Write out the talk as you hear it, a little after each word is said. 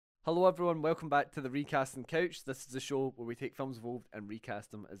Hello, everyone. Welcome back to the Recasting Couch. This is a show where we take films of old and recast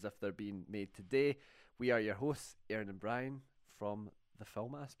them as if they're being made today. We are your hosts, Aaron and Brian, from the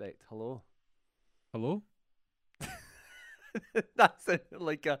film aspect. Hello. Hello? That sounded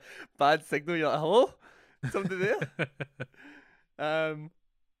like a bad signal. You're like, hello? Somebody there?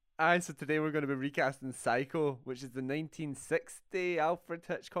 So today we're going to be recasting Psycho, which is the 1960 Alfred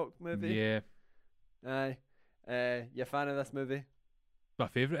Hitchcock movie. Yeah. Aye. You a fan of this movie? My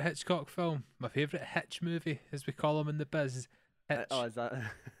favourite Hitchcock film. My favourite Hitch movie, as we call them in the biz. Hitch. Oh, is that?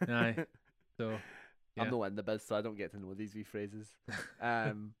 Aye. So, yeah. I'm not in the biz, so I don't get to know these wee phrases.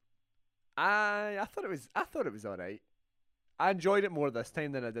 I thought it was alright. I enjoyed it more this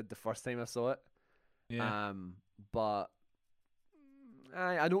time than I did the first time I saw it. Yeah. But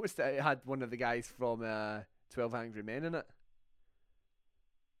I noticed that it had one of the guys from 12 Angry Men in it.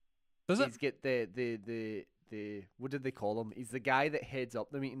 Does it? He's get the what did they call him? He's the guy that heads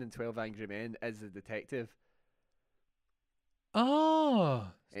up the meeting in 12 Angry Men as the detective. Oh,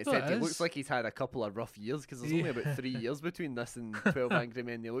 It so said it he looks is. like he's had a couple of rough years because there's only about 3 years between this and 12 Angry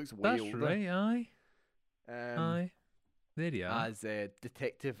Men. He looks way That's older. right, aye. Um, There you are. as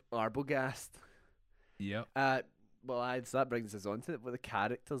Detective Arbogast. Yep. So that brings us on to what the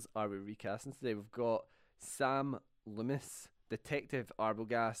characters are we recasting today. We've got Sam Loomis, Detective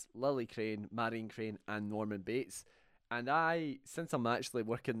Arbogast, Lily Crane, Marion Crane, and Norman Bates. And since I'm actually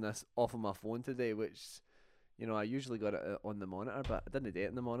working this off of my phone today, which, I usually got it on the monitor, but I didn't do it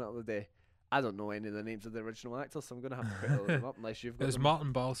on the monitor today. I don't know any of the names of the original actors, so I'm going to have to quickly look them up unless you've got It's them.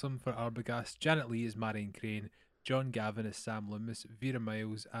 Martin Balsam for Arbogast, Janet Leigh as Marion Crane, John Gavin as Sam Loomis, Vera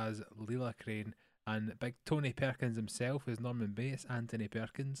Miles as Leela Crane, and Big Tony Perkins himself as Norman Bates, Anthony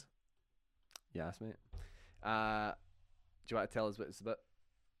Perkins. Yes, mate. Do you want to tell us what it's about?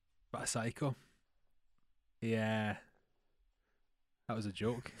 But a psycho. Yeah. That was a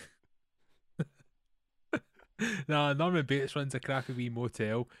joke. Nah, Norman Bates runs a crappy wee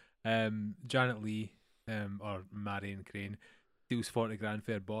motel. Janet Leigh, or Marion Crane, steals 40 grand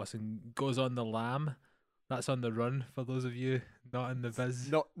for her boss and goes on the lam. That's on the run for those of you not in the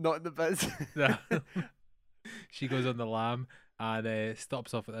biz. Not in the biz. Nah. She goes on the lam and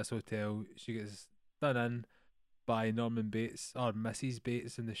stops off at this hotel. She gets done in by Norman Bates or Mrs.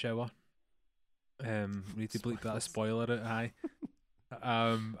 Bates in the shower. We need to bleep that spoiler out high.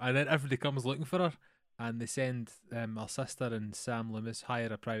 And then everybody comes looking for her, and they send her sister and Sam Loomis hire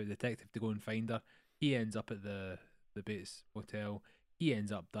a private detective to go and find her. He ends up at the Bates Motel. He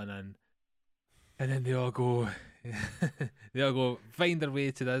ends up done in, and then they all go, find their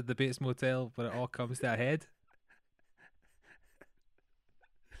way to the Bates Motel, where it all comes to a head.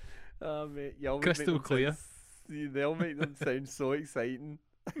 Oh, mate, you always Crystal make them clear. They'll make them sound so exciting.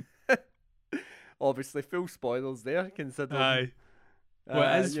 Obviously, full spoilers there, considering. Aye.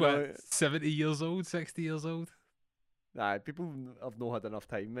 Well, it is you what, know, 70 years old, 60 years old? people have not had enough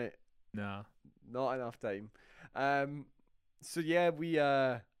time, mate. Nah. Not enough time. So yeah, we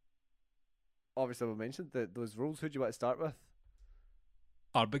obviously we mentioned those roles. Who do you want to start with?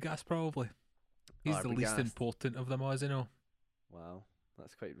 Arbogast, probably. He's the least Arbogast. important of them all, as you know. Wow,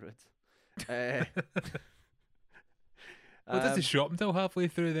 that's quite rude. Uh, Well, does he shot him till halfway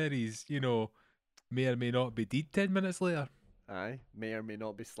through there? He's, may or may not be dead 10 minutes later. Aye, may or may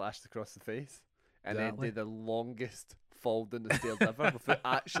not be slashed across the face, and Exactly. then do the longest fall down the stairs ever without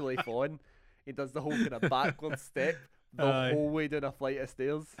actually falling. He does the whole kind of backward step the Aye. whole way down a flight of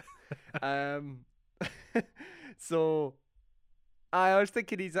stairs. So I was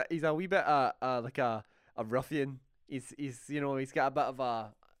thinking he's a wee bit like a ruffian. He's got a bit of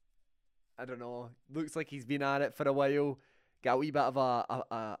a, I don't know, looks like he's been at it for a while. Got a wee bit of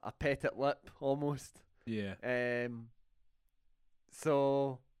a petted lip almost. Yeah.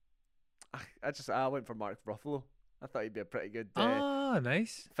 So I went for Mark Ruffalo. I thought he'd be a pretty good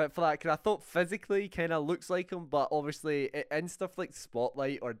Nice. fit for that, because I thought physically kind of looks like him, but obviously in stuff like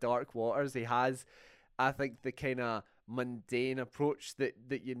Spotlight or Dark Waters, he has, I think, the kind of mundane approach that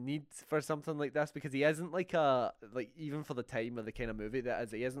you need for something like this, because he isn't like even for the time of the kind of movie that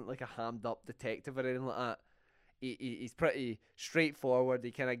is, he isn't like a hammed up detective or anything like that. He's pretty straightforward.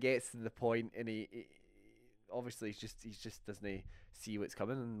 He kind of gets to the point, and he obviously he's just doesn't see what's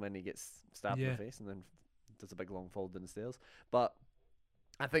coming, and when he gets stabbed in Yeah. the face, and then does a big long fall down the stairs. But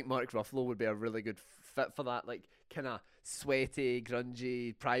I think Mark Ruffalo would be a really good fit for that, like kind of sweaty,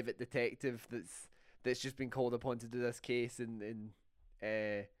 grungy private detective that's just been called upon to do this case, and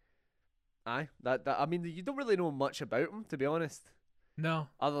that I mean, you don't really know much about him, to be honest. No.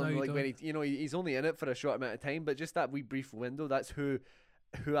 Other No, than you like when don't. he's only in it for a short amount of time, but just that wee brief window, that's who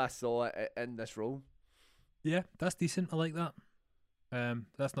I saw in this role. Yeah, that's decent. I like that.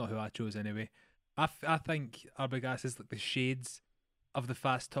 That's not who I chose anyway. I think Arbogast is like the shades of the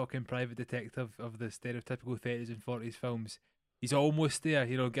fast talking private detective of the stereotypical 30s and 40s films. He's almost there,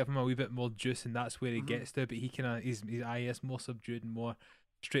 give him a wee bit more juice, and that's where he Hmm. gets to. But his eye is more subdued and more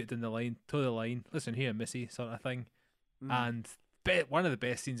straight down the line, to the line. Listen here, Missy, sort of thing. Hmm. And one of the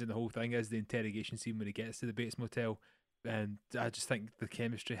best scenes in the whole thing is the interrogation scene when he gets to the Bates Motel, and I just think the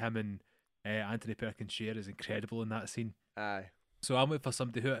chemistry him and Anthony Perkins share is incredible in that scene. Aye. So I'm waiting for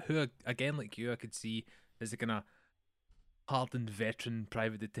somebody who again like you, I could see is a kind of hardened veteran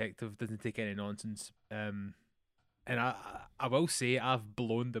private detective, doesn't take any nonsense. And I will say I've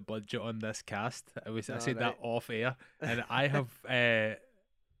blown the budget on this cast. I All said that right. off air, and I have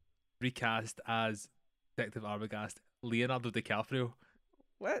recast as Detective Arbogast Leonardo DiCaprio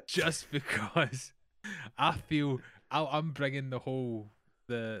What? just because I feel I'm bringing the whole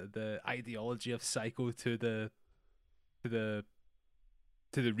the ideology of Psycho to the to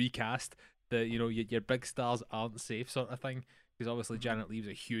the recast. The your big stars aren't safe sort of thing, because obviously Mhm. Janet Leigh's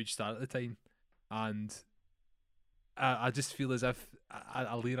a huge star at the time, and I just feel as if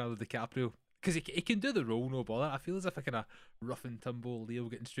a Leonardo DiCaprio, because he can do the role, no bother. I feel as if I kind of rough and tumble Leo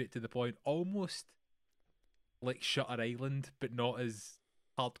getting straight to the point, almost like Shutter Island, but not as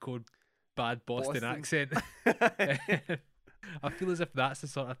hardcore bad Boston Boston. accent. I feel as if that's the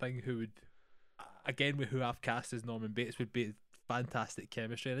sort of thing who would, again, with who I've cast as Norman Bates, would be fantastic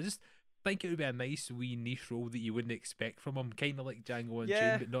chemistry. And I just think it would be a nice wee niche role that you wouldn't expect from him, kind of like Django Unchained,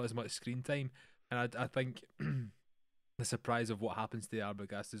 Yeah. but not as much screen time. And I think the surprise of what happens to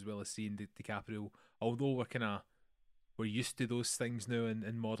Arbogast, as well as seeing DiCaprio, although we're used to those things now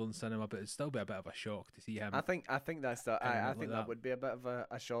in modern cinema, but it'd still be a bit of a shock to see him I think that's the in a I role like think that that. would be a bit of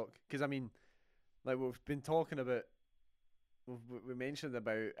a shock, because I mean, like we've been talking about, we mentioned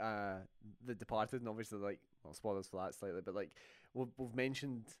about the Departed, and obviously, like, well, spoilers for that slightly, but like we've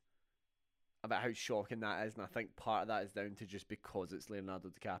mentioned about how shocking that is, and I think part of that is down to just because it's Leonardo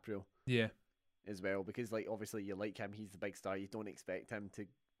DiCaprio Yeah, as well, because like obviously you like him, he's the big star, you don't expect him to,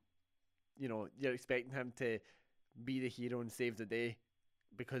 you're expecting him to be the hero and save the day,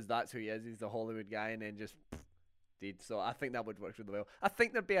 because that's who he is. He's the Hollywood guy, and then just did. So I think that would work really well. I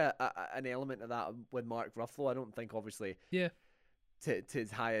think there'd be an element of that with Mark Ruffalo. I don't think obviously yeah. to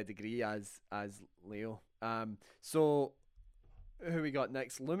as high a degree as Leo. So who we got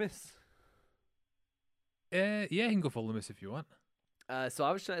next? Loomis. Yeah, you can go for Loomis if you want. So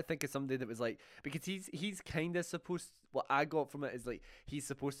I was trying to think of somebody that was like, because he's kind of supposed. What I got from it is like he's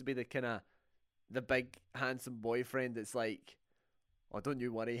supposed to be the kind of the big handsome boyfriend that's like, oh, don't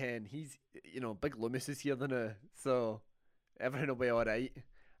you worry, hen. He's, Big Loomis is here now, so everything will be all right.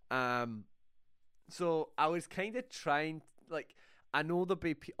 Um, so I was kind of trying, like, I know there'll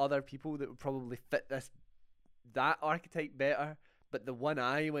be other people that would probably fit that archetype better, but the one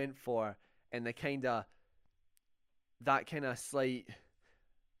I went for, and that kind of slight,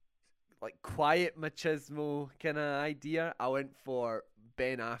 like, quiet machismo kind of idea, I went for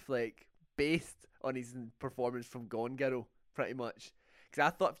Ben Affleck, based on his performance from Gone Girl, pretty much. Because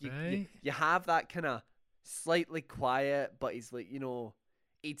I thought if Right. you have that kind of slightly quiet, but he's like,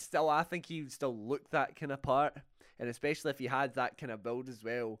 I think he'd still look that kind of part. And especially if he had that kind of build as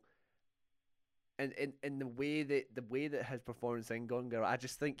well. And in the way that his performance in Gone Girl, I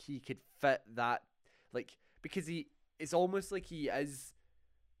just think he could fit that, like, because it's almost like he is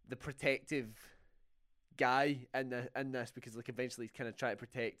the protective guy in this, because like eventually he's kind of trying to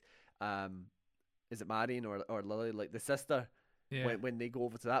protect, um is it Marion or Lily, like the sister, Yeah. when they go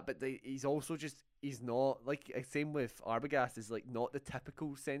over to that, but he's also just, he's not like, same with Arbogast, is like not the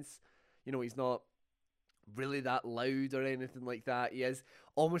typical sense, he's not really that loud or anything like that. He is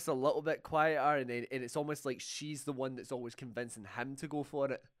almost a little bit quieter, and it's almost like she's the one that's always convincing him to go for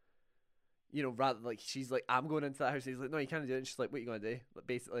it, rather, like, she's like, I'm going into that house. He's like, no, you can't do it. And she's like, what are you going to do? Like,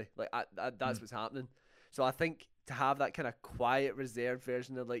 basically, like, that's Mm. what's happening. So I think to have that kind of quiet, reserved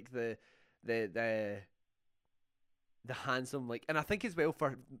version of like the the the handsome, like, and I think as well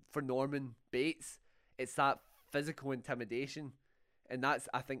for Norman Bates, it's that physical intimidation, and that's,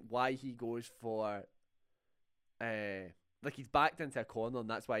 I think, why he goes for like, he's backed into a corner, and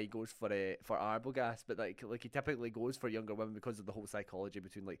that's why he goes for Arbogast. But like he typically goes for younger women because of the whole psychology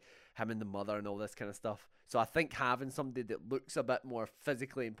between like him and the mother and all this kind of stuff. So I think having somebody that looks a bit more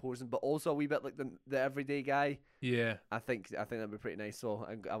physically imposing, but also a wee bit like the everyday guy, Yeah. I think that'd be pretty nice. So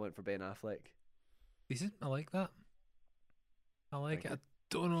I went for Ben Affleck. Decent. I like that. I like Thank it. I you.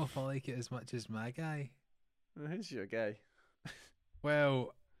 don't know if I like it as much as my guy. Who's your guy?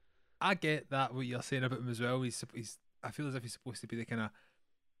 Well, I get that what you're saying about him as well. He's. I feel as if he's supposed to be the kind of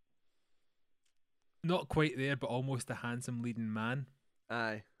not quite there, but almost the handsome leading man.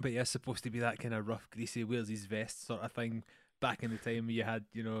 Aye. But yeah, it's supposed to be that kind of rough, greasy, wears his vest sort of thing. Back in the time where you had,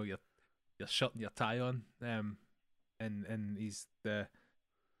 your shirt and your tie on. And he's the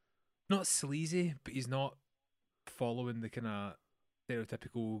not sleazy, but he's not following the kind of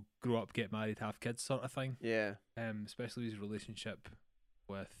stereotypical grow up, get married, have kids sort of thing. Yeah. Especially his relationship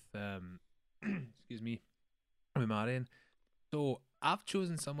with excuse me, with Marion. So I've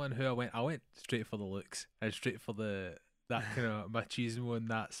chosen someone who I went straight for the looks and straight for that kind of machismo and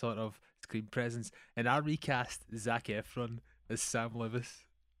that sort of screen presence, and I recast Zac Efron as Sam Loomis.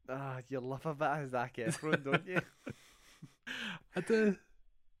 Ah, you love a bit of Zac Efron, don't you? I do.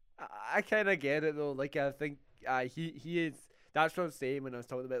 I kind of get it though. Like I think he is. That's what I was saying when I was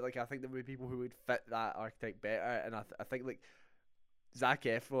talking about. Like I think there would be people who would fit that archetype better, and I think like Zac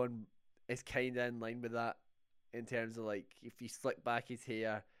Efron is kind of in line with that in terms of like if you slick back his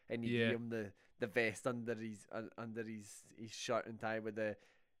hair and you give him the vest under his shirt and tie with the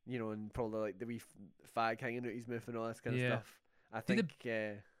and probably like the wee fag hanging out his mouth and all this kind of stuff. I think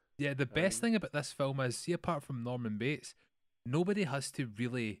the best thing about this film is, see, apart from Norman Bates, nobody has to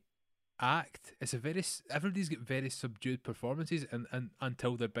really act. Everybody's got very subdued performances and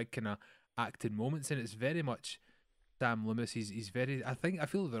until their big kind of acting moments, and it's very much Sam Loomis. He's very. I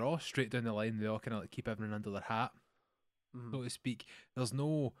feel they're all straight down the line. They all kind of like keep everyone under their hat, so to speak. There's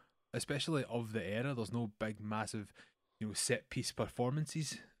no, especially of the era, there's no big massive, set piece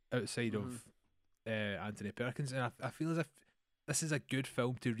performances outside of Anthony Perkins, and I feel as if this is a good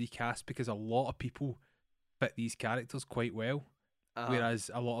film to recast because a lot of people fit these characters quite well. Whereas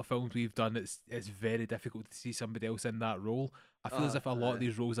a lot of films we've done, it's very difficult to see somebody else in that role. I feel as if a lot of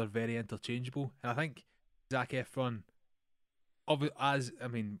these roles are very interchangeable, and I think Zac Efron,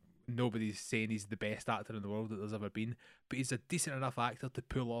 nobody's saying he's the best actor in the world that there's ever been, but he's a decent enough actor to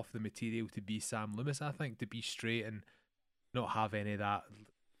pull off the material to be Sam Loomis. I think, to be straight and not have any of that,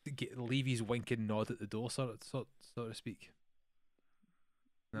 leave his wink and nod at the door, so to speak.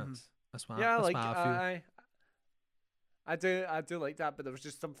 That's what I feel. I do like that, but there was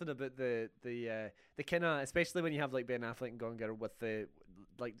just something about the kind of, especially when you have like Ben Affleck and Gone Girl with the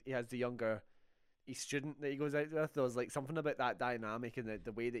like he has the younger student that he goes out with. There was like something about that dynamic and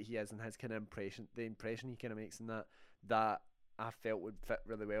the way that he is and his kind of impression he kind of makes in that I felt would fit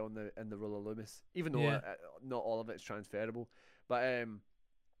really well in the role of Loomis, even though not all of it's transferable. But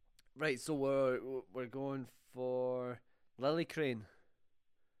right, so we're going for Lily Crane,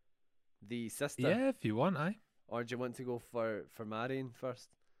 the sister. Yeah, if you want, aye. Or do you want to go for Marion first?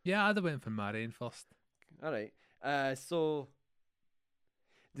 Yeah, I'd have went for Marion first. Alright. So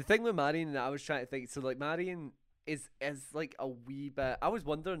the thing with Marion that I was trying to think, so like Marion is like a wee bit. I was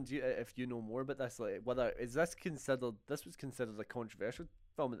wondering if you know more about this, like whether this was considered a controversial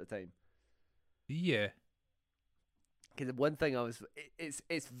film at the time. Yeah. Because one thing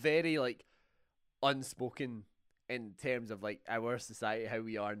it's very like unspoken in terms of like our society, how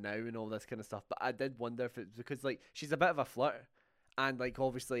we are now and all this kind of stuff. But I did wonder if it's because like she's a bit of a flirt, and like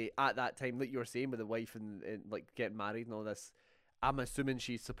obviously at that time, like you were saying with the wife and like getting married and all this, I'm assuming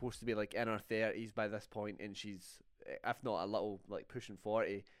she's supposed to be like in her 30s by this point, and she's, if not a little, like pushing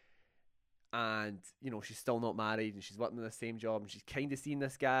 40, and she's still not married and she's working in the same job and she's kind of seen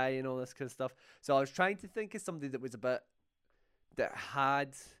this guy and all this kind of stuff. So I was trying to think of somebody that was a bit that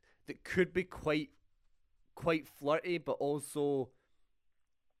could be quite flirty, but also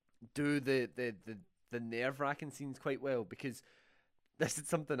do the nerve-wracking scenes quite well, because this is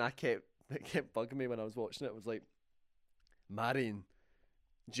something that kept bugging me when I was watching it. It was like, Marion,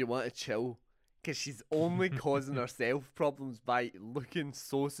 do you want to chill? Because she's only causing herself problems by looking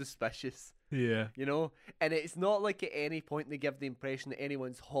so suspicious. Yeah. And it's not like at any point they give the impression that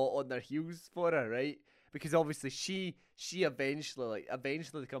anyone's hot on their heels for her, right? Because obviously she eventually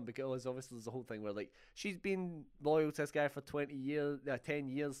come, because obviously there's a whole thing where like she's been loyal to this guy for 10 years,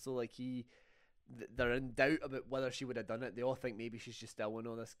 so like they're in doubt about whether she would have done it. They all think maybe she's just still in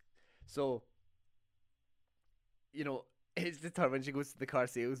all this. So it's the time when she goes to the car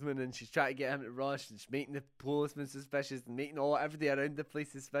salesman and she's trying to get him to rush, and she's making the policeman suspicious and making everybody around the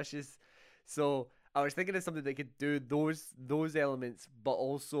place suspicious. So I was thinking of something that could do those elements, but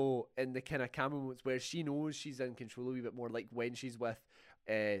also in the kind of camera moments where she knows she's in control a wee bit more, like when she's with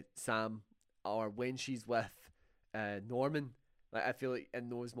Sam, or when she's with Norman. Like I feel like in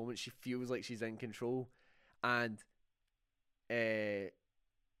those moments she feels like she's in control. And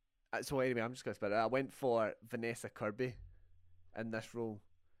so anyway, I'm just gonna spit it. I went for Vanessa Kirby in this role.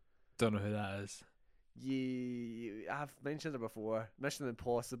 Don't know who that is. Yeah, I've mentioned her before. Mission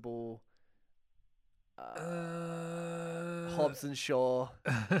Impossible. Hobbs and Shaw.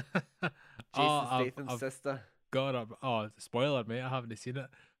 Jason Statham's sister. God, spoiler, mate. I haven't seen it,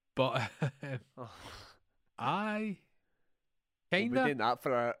 but Oh. I We'll be kinda. doing that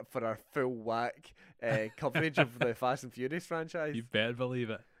for our full whack coverage of the Fast and Furious franchise. You better believe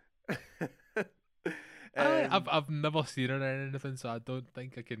it. um, I've never seen her in anything, so I don't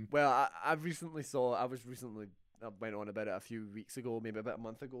think I can. well, I recently saw. I went on about it a few weeks ago, maybe about a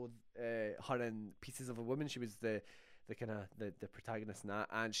month ago. Her in Pieces of a Woman. She was the kind of the protagonist in that,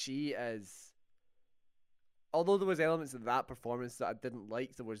 and she is. Although there was elements of that performance that I didn't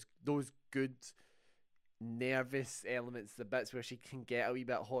like, there was those good nervous elements, the bits where she can get a wee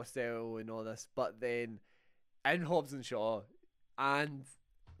bit hostile and all this. But then in Hobbs and Shaw and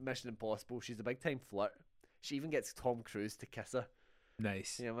Mission Impossible, she's a big time flirt. She even gets Tom Cruise to kiss her.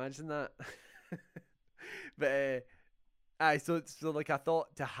 Nice. Can you imagine that? But so like I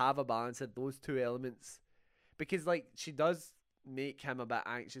thought to have a balance of those two elements, because like she does make him a bit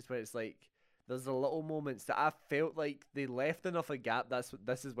anxious where it's like there's a little moments that I felt like they left enough a gap.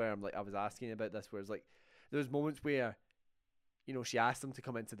 This is where I'm like I was asking about this, where it's like there's moments where she asked him to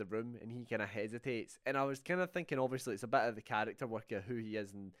come into the room and he kind of hesitates, and I was kind of thinking obviously it's a bit of the character work of who he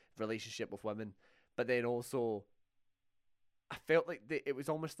is in relationship with women, but then also I felt like it was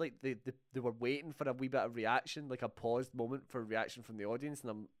almost like they were waiting for a wee bit of reaction, like a paused moment for reaction from the audience, and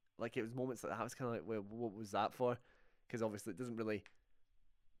I'm like it was moments like that I was kind of like, well, what was that for? Because obviously it doesn't really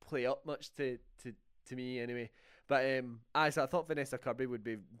play up much to me anyway. But so I thought Vanessa Kirby would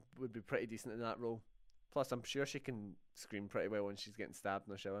be pretty decent in that role. Plus, I'm sure she can scream pretty well when she's getting stabbed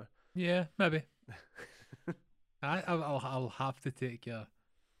in the shower. Yeah, maybe. I'll have to take your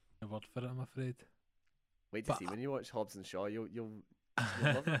word for it, I'm afraid. Wait to see when you watch Hobbs and Shaw. You'll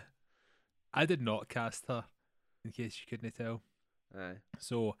love it. I did not cast her, in case you couldn't tell. Aye.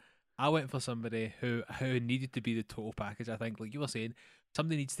 So I went for somebody who needed to be the total package. I think, like you were saying,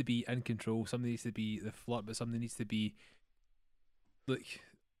 somebody needs to be in control, somebody needs to be the flirt, but somebody needs to be like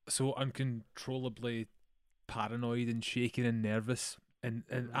so uncontrollably paranoid and shaking and nervous, and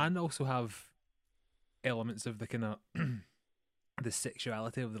also have elements of the kind of the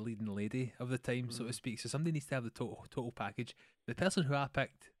sexuality of the leading lady of the time, so to speak. So somebody needs to have the total package. The person who I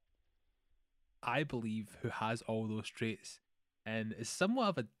picked, I believe, who has all those traits and is somewhat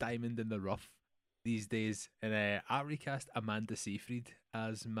of a diamond in the rough these days. And I recast Amanda Seyfried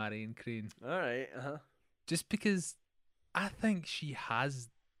as Marion Crane. All right. Just because I think she has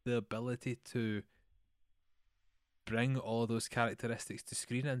the ability to bring all those characteristics to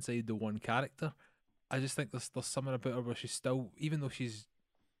screen inside the one character. I just think there's something about her where she's still, even though she's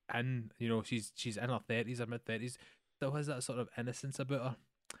in, she's in her 30s or mid 30s, still has that sort of innocence about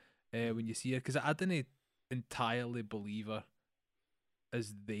her when you see her. Because I didn't entirely believe her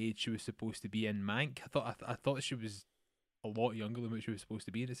as the age she was supposed to be in Mank. I thought she was a lot younger than what she was supposed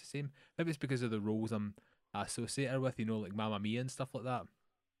to be, and it's the same. Maybe it's because of the roles I'm associated her with, like Mamma Mia and stuff like that.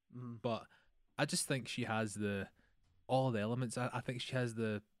 But I just think she has all the elements. I think she has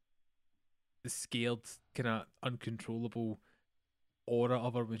the scared, kind of uncontrollable aura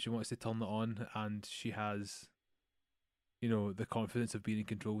of her when she wants to turn it on, and she has, the confidence of being in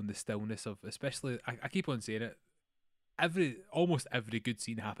control and the stillness of, especially, I keep on saying it, almost every good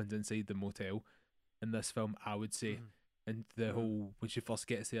scene happens inside the motel in this film, I would say. And the whole, when she first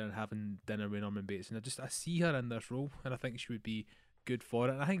gets there and having dinner with Norman Bates, and I see her in this role, and I think she would be good for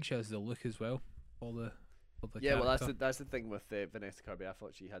it. And I think she has the look as well for the yeah, character. well, that's the thing with Vanessa Kirby. I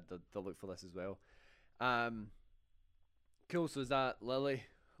thought she had the look for this as well. Cool. So is that Lily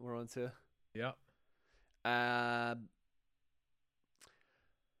we're on to? Yeah.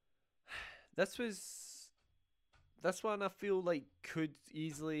 This one I feel like could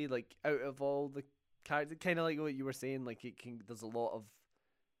easily, like, out of all the characters, kind of like what you were saying, like there's a lot of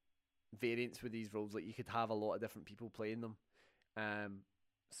variance with these roles. Like you could have a lot of different people playing them.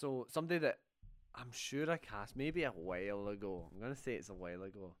 So somebody that I'm sure I cast maybe a while ago. I'm gonna say it's a while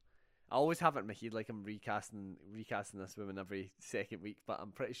ago. I always have it in my head like I'm recasting this woman every second week, but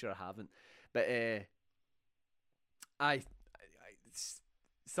I'm pretty sure I haven't. But I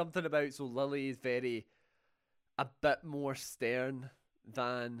something about, so Lily is a bit more stern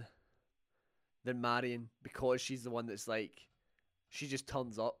than Marion, because she's the one that's like, she just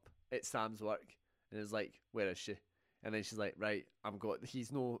turns up at Sam's work and is like, where is she? And then she's like, right,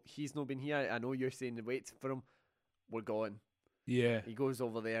 he's no been here. I know you're saying to wait for him. We're going. Yeah. He goes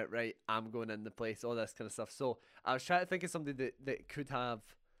over there, right, I'm going in the place, all this kind of stuff. So I was trying to think of somebody that could have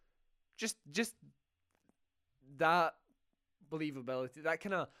just that believability, that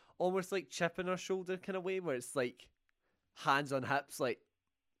kind of almost like chip in her shoulder kind of way, where it's like hands on hips, like,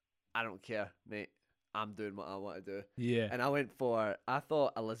 I don't care, mate, I'm doing what I want to do. Yeah. And I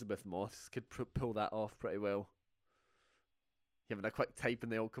thought Elizabeth Moss could pull that off pretty well. giving a quick type in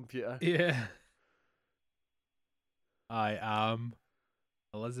the old computer. Yeah. I am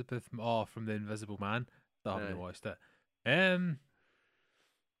Elizabeth. Oh, from The Invisible Man. Still haven't Aye. watched it.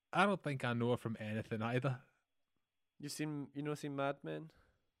 I don't think I know her from anything either. You know seen Mad Men?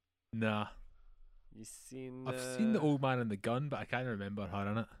 Nah. You seen I've seen The Old Man and the Gun, but I can't remember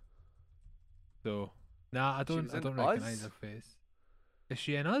her in it. So, nah, I she don't. was I in don't recognize Us? her face. Is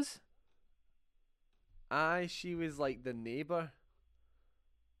she in Us? Aye, she was like the neighbour.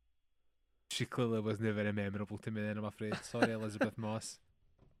 She clearly wasn't very memorable to me. Then I'm afraid. Sorry, Elizabeth Moss.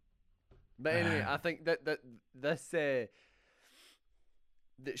 But anyway, I think that this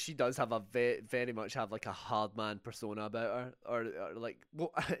that she does have a very much have like a hard man persona about her, or like,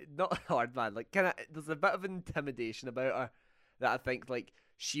 well, not hard man, like kind of there's a bit of intimidation about her that I think like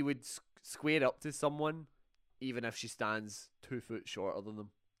she would square up to someone even if she stands 2 foot shorter than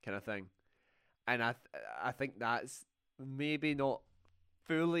them, kind of thing. And I think that's maybe not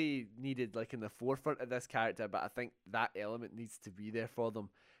fully needed like in the forefront of this character, but I think that element needs to be there for them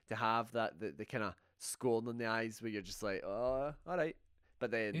to have that the kind of scorn in the eyes where you're just like, oh, all right,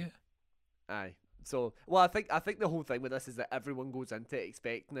 but then Yeah. aye. So well, I think the whole thing with this is that everyone goes into it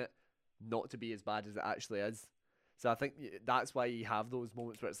expecting it not to be as bad as it actually is. So I think that's why you have those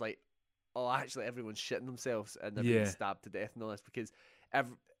moments where it's like, oh, actually everyone's shitting themselves and they're being Yeah. stabbed to death and all this because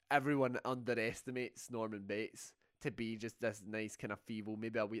everyone underestimates Norman Bates to be just this nice kind of feeble,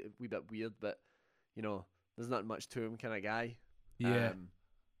 maybe a wee bit weird, but you know, there's not much to him kind of guy. Yeah.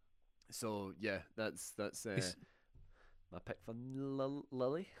 So yeah, that's It's my pick for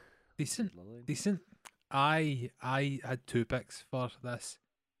Lily. decent. Lily. Decent. I had two picks for this,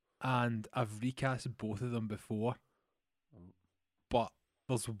 and I've recast both of them before, Oh. but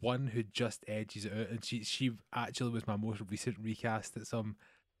there's one who just edges it out, and she actually was my most recent recast at some.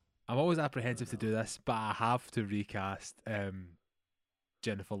 I'm always apprehensive to do this, but I have to recast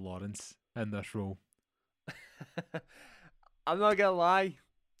Jennifer Lawrence in this role. I'm not gonna lie.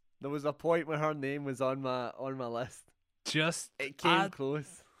 There was a point where her name was on my list. Just It came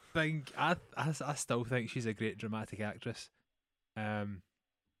close. I still think she's a great dramatic actress. I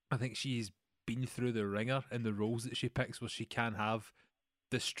think she's been through the ringer in the roles that she picks, where she can have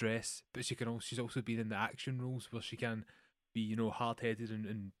the stress, but she's also been in the action roles where she can be hard headed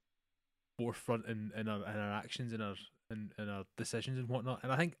and forefront in her actions and her decisions and whatnot.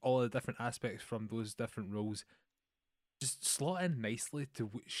 And I think all the different aspects from those different roles just slot in nicely to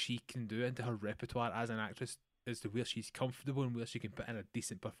what she can do into her repertoire as an actress, as to where she's comfortable and where she can put in a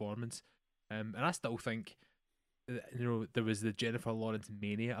decent performance. And I still think, there was the Jennifer Lawrence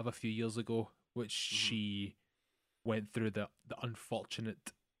mania of a few years ago, which she went through the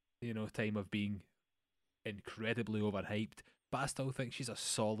unfortunate, time of being incredibly overhyped. But I still think she's a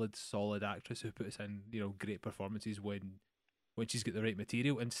solid actress who puts in, great performances when she's got the right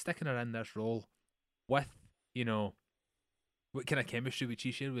material, and sticking her in this role with, what kind of chemistry would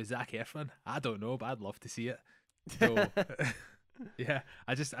she share with Zac Efron? I don't know, but I'd love to see it. So, yeah,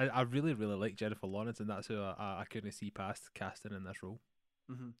 I really, really like Jennifer Lawrence, and that's who I couldn't see past casting in this role.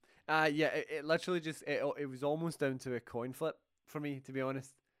 Yeah, it literally just it was almost down to a coin flip for me, to be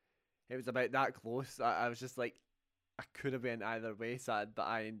honest. It was about that close. I was just like, I could have been either way, sad, but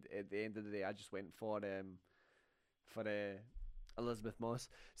at the end of the day, I just went for Elizabeth Moss.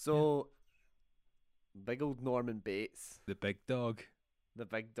 So big old Norman Bates, The big dog. the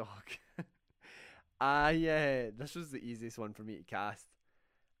big dog. This was the easiest one for me to cast,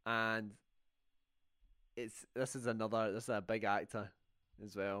 and this is a big actor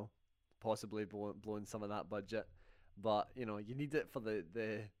as well, possibly blowing some of that budget, but you need it for the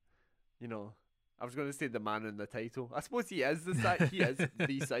I was going to say the man in the title. I suppose he is he is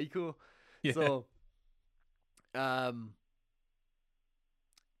the Psycho. Yeah. So,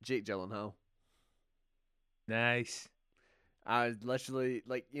 Jake Gyllenhaal. Nice. I literally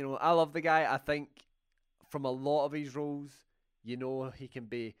I love the guy. I think from a lot of his roles, he can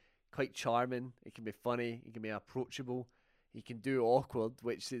be quite charming. He can be funny. He can be approachable. He can do awkward,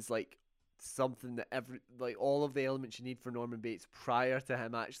 which is like something that all of the elements you need for Norman Bates prior to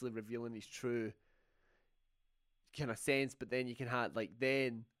him actually revealing his true kind of sense. But then you can have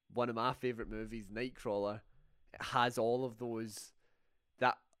then one of my favorite movies, Nightcrawler. It has all of those,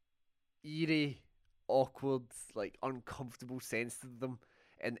 that eerie, awkward, uncomfortable sense to them,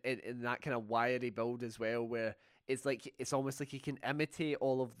 and in that kind of wiry build as well, where it's almost like he can imitate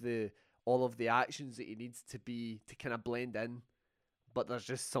all of the actions that he needs to kind of blend in, but there's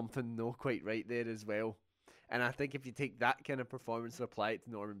just something not quite right there as well. And I think if you take that kind of performance and apply it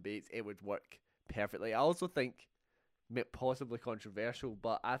to Norman Bates, it would work perfectly. I also think, possibly controversial,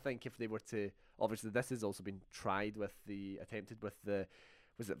 but I think if they were to Obviously, this has also been attempted with the,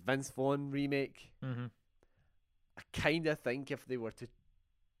 was it Vince Vaughn remake? Mm-hmm. I kind of think if they were to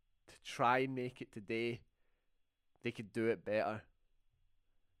try and make it today, they could do it better.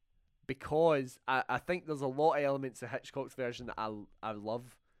 Because I think there's a lot of elements of Hitchcock's version that I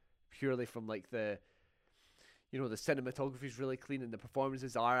love, purely from like the cinematography is really clean and the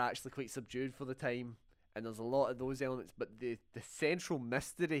performances are actually quite subdued for the time, and there's a lot of those elements. But the central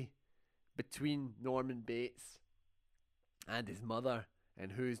mystery between Norman Bates and his mother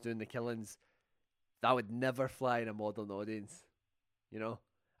and who's doing the killings, that would never fly in a modern audience. You know,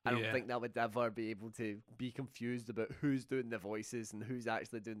 I don't think that would ever be able to be confused about who's doing the voices and who's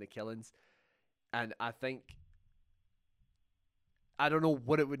actually doing the killings. And I think, I don't know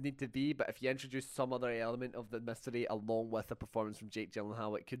what it would need to be, but if you introduce some other element of the mystery along with a performance from Jake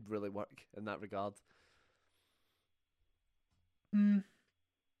Gyllenhaal, it could really work in that regard.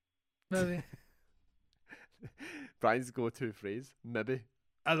 Maybe. Brian's go-to phrase, maybe.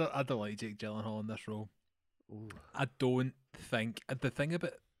 I don't like Jake Gyllenhaal in this role. Ooh. I don't think the thing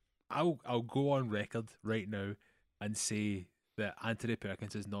about, I'll go on record right now and say that Anthony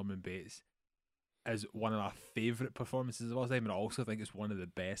Perkins as Norman Bates is one of my favourite performances of all time, and I also think it's one of the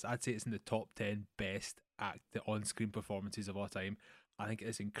best. I'd say it's in the top 10 best on-screen performances of all time. I think it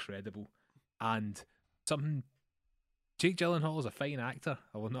is incredible, and something. Jake Gyllenhaal is a fine actor,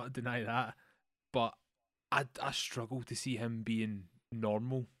 I will not deny that, but I struggle to see him being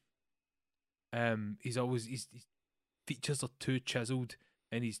normal. His features are too chiseled,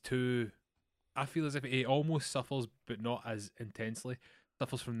 and he's too. I feel as if he almost suffers, but not as intensely.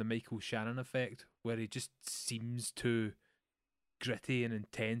 Suffers from the Michael Shannon effect, where he just seems too gritty and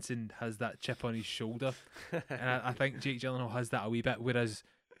intense and has that chip on his shoulder. And I think Jake Gyllenhaal has that a wee bit, whereas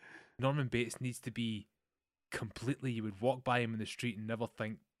Norman Bates needs to be completely. You would walk by him in the street and never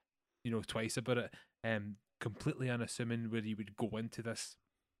think, twice about it. Completely unassuming, where you would go into this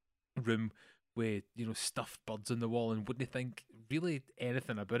room with stuffed birds on the wall and wouldn't think really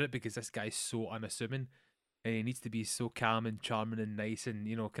anything about it, because this guy's so unassuming. And he needs to be so calm and charming and nice and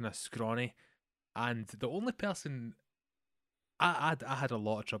kind of scrawny. And the only person I had a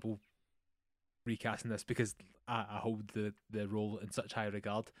lot of trouble recasting this, because I hold the role in such high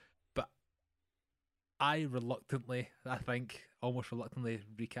regard. But I think almost reluctantly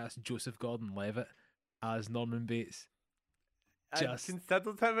recast Joseph Gordon-Levitt as Norman Bates. I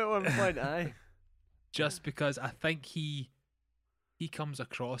considered him at one point, aye. Just because I think he comes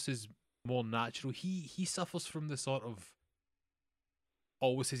across as more natural. He suffers from the sort of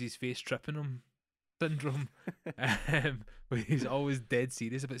always has his face tripping him syndrome, where he's always dead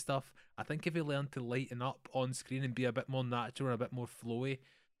serious about stuff. I think if he learned to lighten up on screen and be a bit more natural and a bit more flowy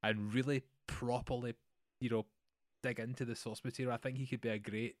and really properly, dig into the source material, I think he could be a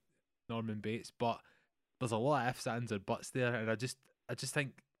great Norman Bates. But there's a lot of ifs, ands, or buts there, and I just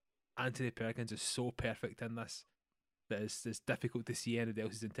think Anthony Perkins is so perfect in this that it's difficult to see anybody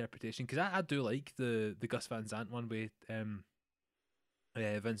else's interpretation, because I do like the Gus Van Sant one with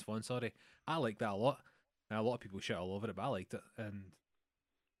Vince Vaughn. Sorry, I like that a lot. And a lot of people shit all over it, but I liked it, and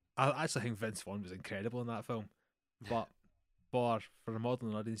I actually think Vince Vaughn was incredible in that film. But for a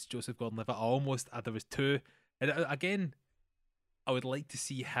modern audience, Joseph Gordon-Levitt, there was two, and again, I would like to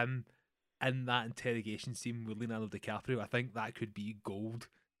see him in that interrogation scene with Leonardo DiCaprio. I think that could be gold,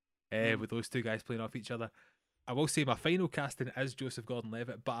 with those two guys playing off each other. I will say my final casting is Joseph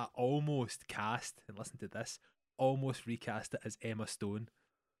Gordon-Levitt, but I almost recast it as Emma Stone.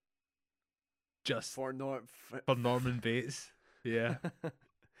 Just for Norman Bates. Yeah.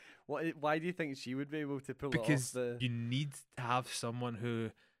 Why do you think she would be able to pull because it off? You need to have someone who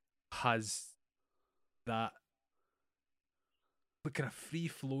has that kind of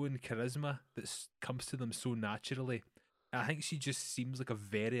free-flowing charisma that comes to them so naturally. I think she just seems like a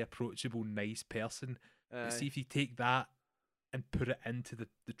very approachable, nice person. But see if you take that and put it into the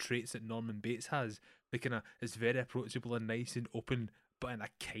traits that Norman Bates has, it's very approachable and nice and open, but in a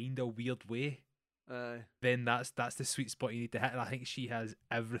kind of weird way. Then that's the sweet spot you need to hit, and I think she has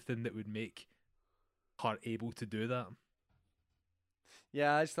everything that would make her able to do that.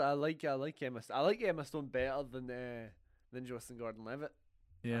 Yeah, actually, I like Emma. I like Emma Stone better than Joseph Gordon-Levitt.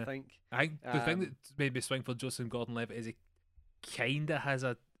 Yeah, I think the thing that made me swing for Joseph Gordon-Levitt is he kinda has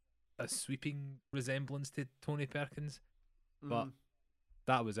a sweeping resemblance to Tony Perkins, but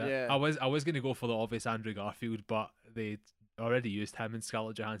that was it. Yeah. I was going to go for the obvious Andrew Garfield, but they already used him and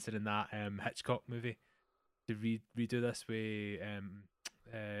Scarlett Johansson in that Hitchcock movie to redo this with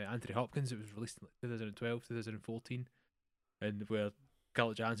Anthony Hopkins. It was released in 2012, 2014, and where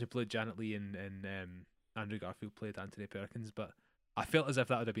Scarlett Johansson played Janet Leigh and Andrew Garfield played Anthony Perkins. But I felt as if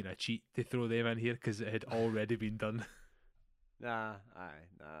that would have been a cheat to throw them in here because it had already been done. Nah,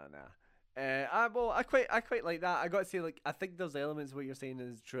 nah. Well, I quite like that. I got to say, like, I think those elements of what you're saying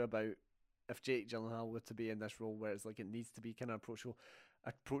is true about if Jake Gyllenhaal were to be in this role, where it's like it needs to be kind of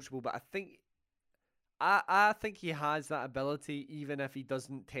approachable. But I think he has that ability, even if he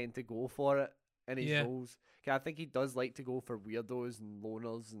doesn't tend to go for it in his Yeah, roles. 'Kay, I think he does like to go for weirdos and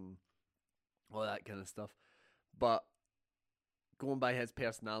loners and all that kind of stuff. But going by his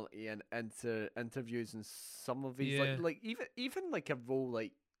personality and into interviews and some of his yeah, even like a role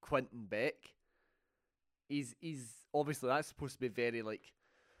like Quentin Beck, he's obviously that's supposed to be very like,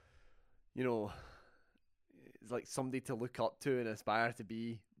 you know, it's like somebody to look up to and aspire to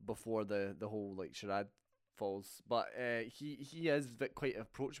be before the whole like charade falls. But he is quite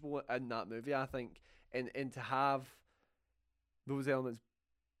approachable in that movie, I think, and to have those elements,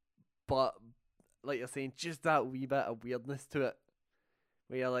 but like you're saying, just that wee bit of weirdness to it,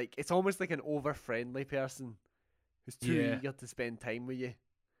 where you're like, it's almost like an over friendly person who's too yeah, eager to spend time with you. And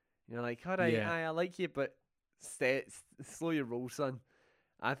you're like, all right, yeah. I like you, but slow your roll, son.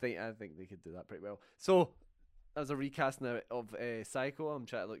 I think they could do that pretty well. So as a recast now of Psycho, I'm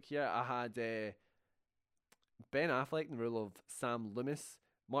trying to look here. I had Ben Affleck in the role of Sam Loomis,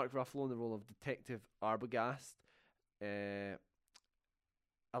 Mark Ruffalo in the role of Detective Arbogast, uh,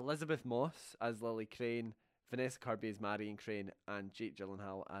 Elizabeth Moss as Lily Crane, Vanessa Kirby as Marion Crane, and Jake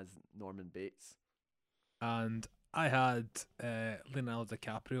Gyllenhaal as Norman Bates. And I had Leonardo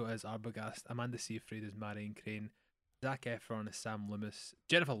DiCaprio as Arbogast, Amanda Seyfried as Marion Crane, Zac Efron as Sam Loomis,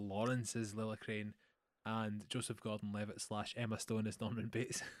 Jennifer Lawrence as Lily Crane, and Joseph Gordon-Levitt / Emma Stone as Norman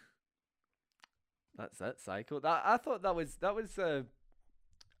Bates. That's it, Psycho. That I thought that was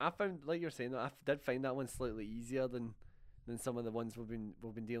I found, like you're saying, I did find that one slightly easier than some of the ones we've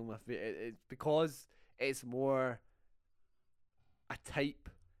been dealing with. It's because it's more a type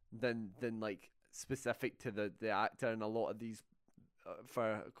than like specific to the actor, and a lot of these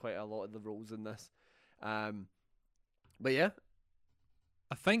for quite a lot of the roles in this. Um, but yeah,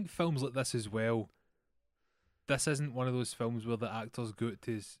 I think films like this as well, this isn't one of those films where the actors go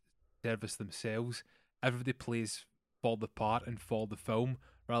to service themselves. Everybody plays for the part and for the film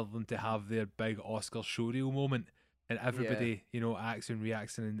rather than to have their big Oscar showreel moment. And yeah, everybody, acts and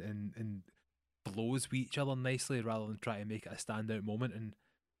reacts and flows with each other nicely rather than try to make it a standout moment. And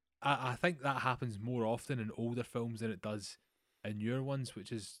I think that happens more often in older films than it does in newer ones,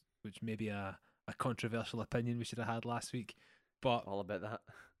 which may be a controversial opinion we should have had last week. But all about that.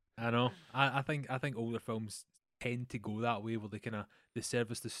 I know. I think older films tend to go that way where they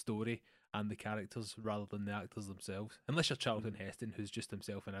service the story and the characters rather than the actors themselves. Unless you're Charlton Heston, who's just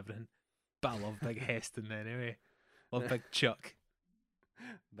himself and everything. But I love Big Heston anyway. Love Big Chuck.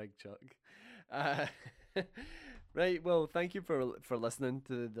 Big Chuck. Uh, right, well, thank you for listening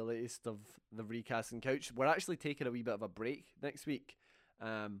to the latest of the Recasting Couch. We're actually taking a wee bit of a break next week.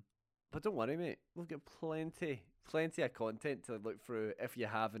 But don't worry, mate. We've got plenty of content to look through if you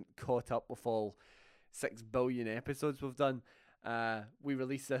haven't caught up with all 6 billion episodes we've done. We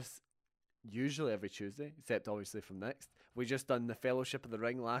release this usually every Tuesday, except obviously from next. We just done the Fellowship of the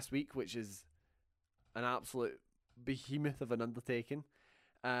Ring last week, which is an absolute behemoth of an undertaking.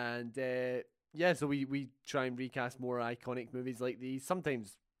 And yeah, so we try and recast more iconic movies like these.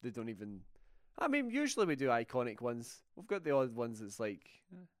 Sometimes they don't even. I mean, usually we do iconic ones. We've got the odd ones that's like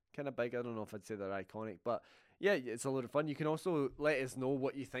kind of big. I don't know if I'd say they're iconic, but yeah, it's a lot of fun. You can also let us know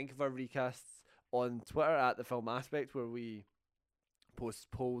what you think of our recasts on Twitter at The Film Aspect, where we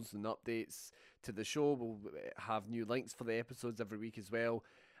post polls and updates to the show. We'll have new links for the episodes every week as well.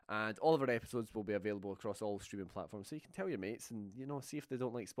 And all of our episodes will be available across all streaming platforms. So you can tell your mates and, see if they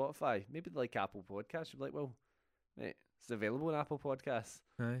don't like Spotify. Maybe they like Apple Podcasts. You'll be like, well, mate, it's available on Apple Podcasts.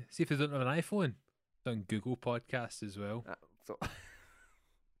 Aye. See if they don't have an iPhone. It's on Google Podcasts as well. So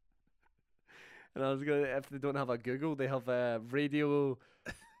and I was going to, if they don't have a Google, they have a Radio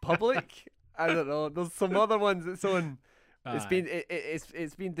Public. I don't know. There's some other ones that's on. It's been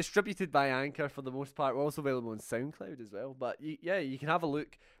it's been distributed by Anchor for the most part. We're also available on SoundCloud as well. But you can have a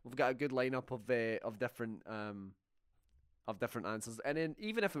look. We've got a good lineup of different answers. And then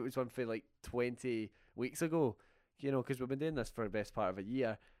even if it was one for like 20 weeks ago, because we've been doing this for the best part of a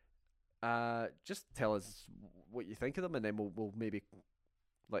year, just tell us what you think of them, and then we'll maybe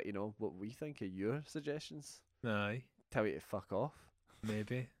let you know what we think of your suggestions. Aye. Tell you to fuck off.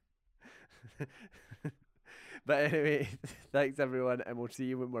 Maybe. But anyway, thanks everyone, and we'll see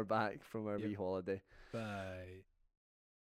you when we're back from our Yep. wee holiday. Bye.